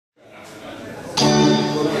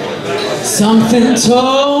Something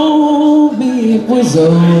told me it was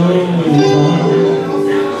over.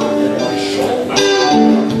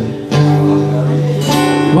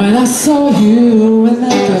 When I saw you and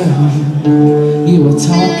that girl, you were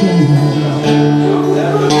talking.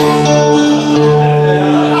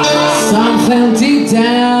 Something deep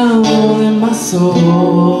down in my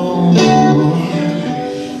soul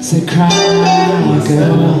said, cry,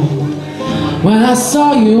 girl. When I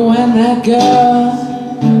saw you and that girl,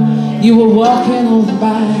 you were walking on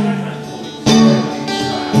by.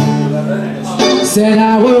 Said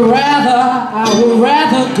I would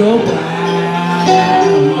rather go back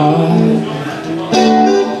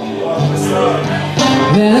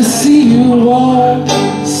than to see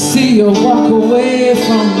you walk away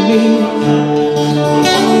from me.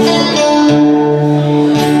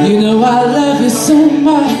 You know I love you so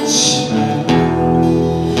much,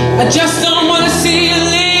 I just don't want to see you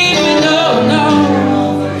leave me, no, no.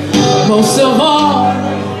 Most of all,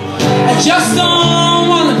 I just don't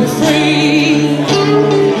want to be free.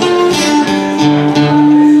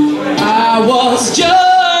 I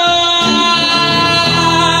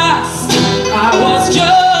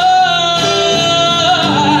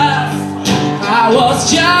was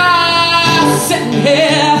just sitting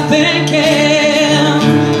here thinking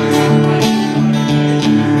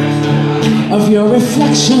of your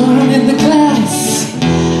reflection in the glass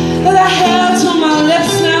that I held to my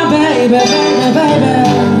lips now, baby, baby, baby.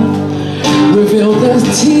 Reveal the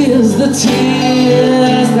tears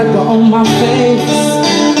that were on my face.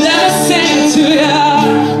 Let me sing to you,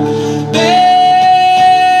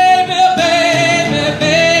 baby, baby,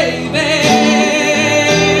 baby.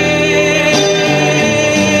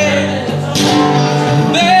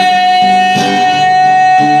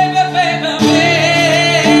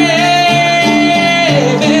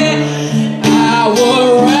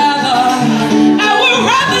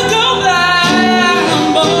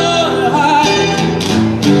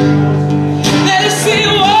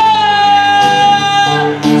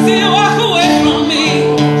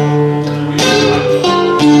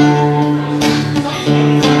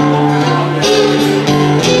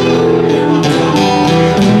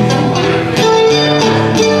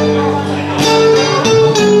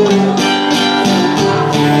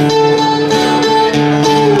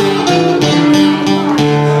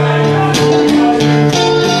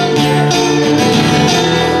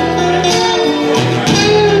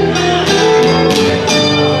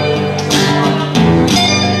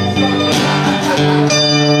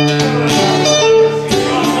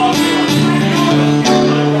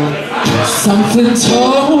 Something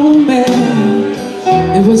told me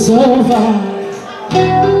it was over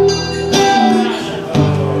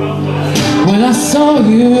when I saw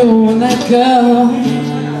you and that girl.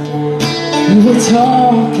 You were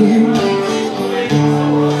talking.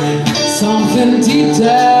 Something deep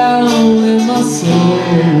down in my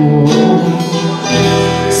soul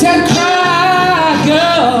said, cry,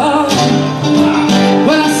 girl.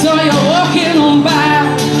 When I saw you walking on by,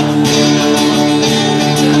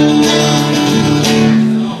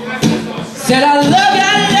 said I love you,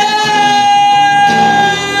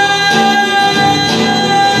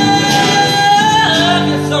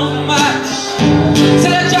 so much.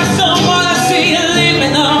 Said I just don't wanna see you leave me,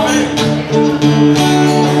 no.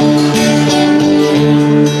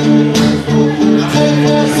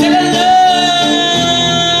 Said I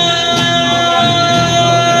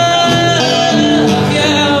love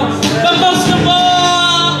you, but most of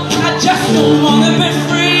all, I just don't wanna be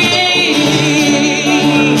free.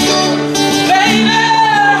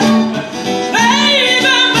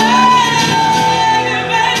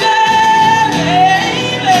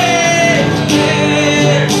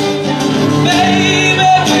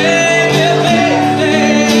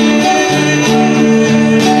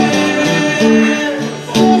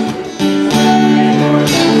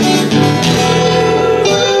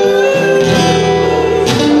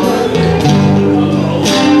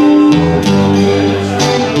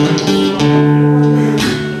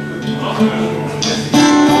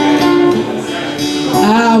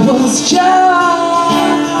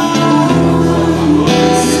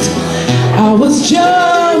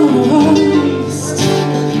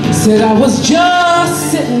 Said I was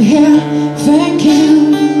just sitting here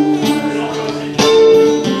thinking.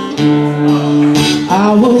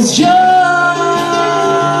 I was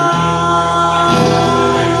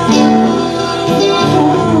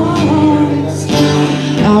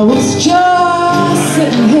just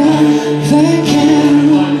sitting here thinking.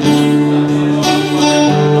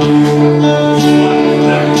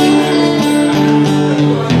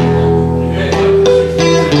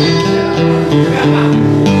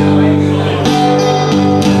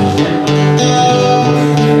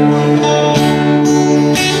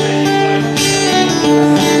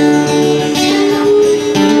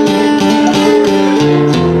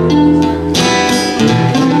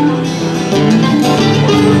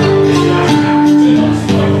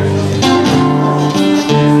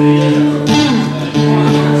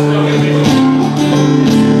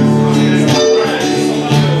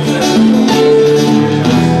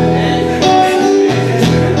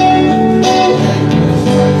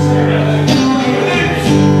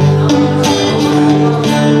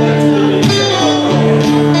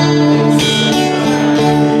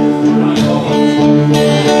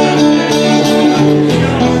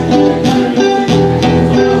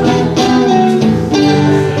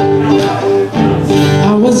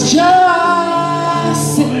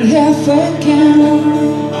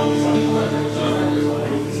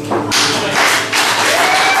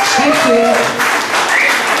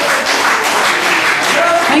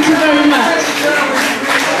 Thank you very much.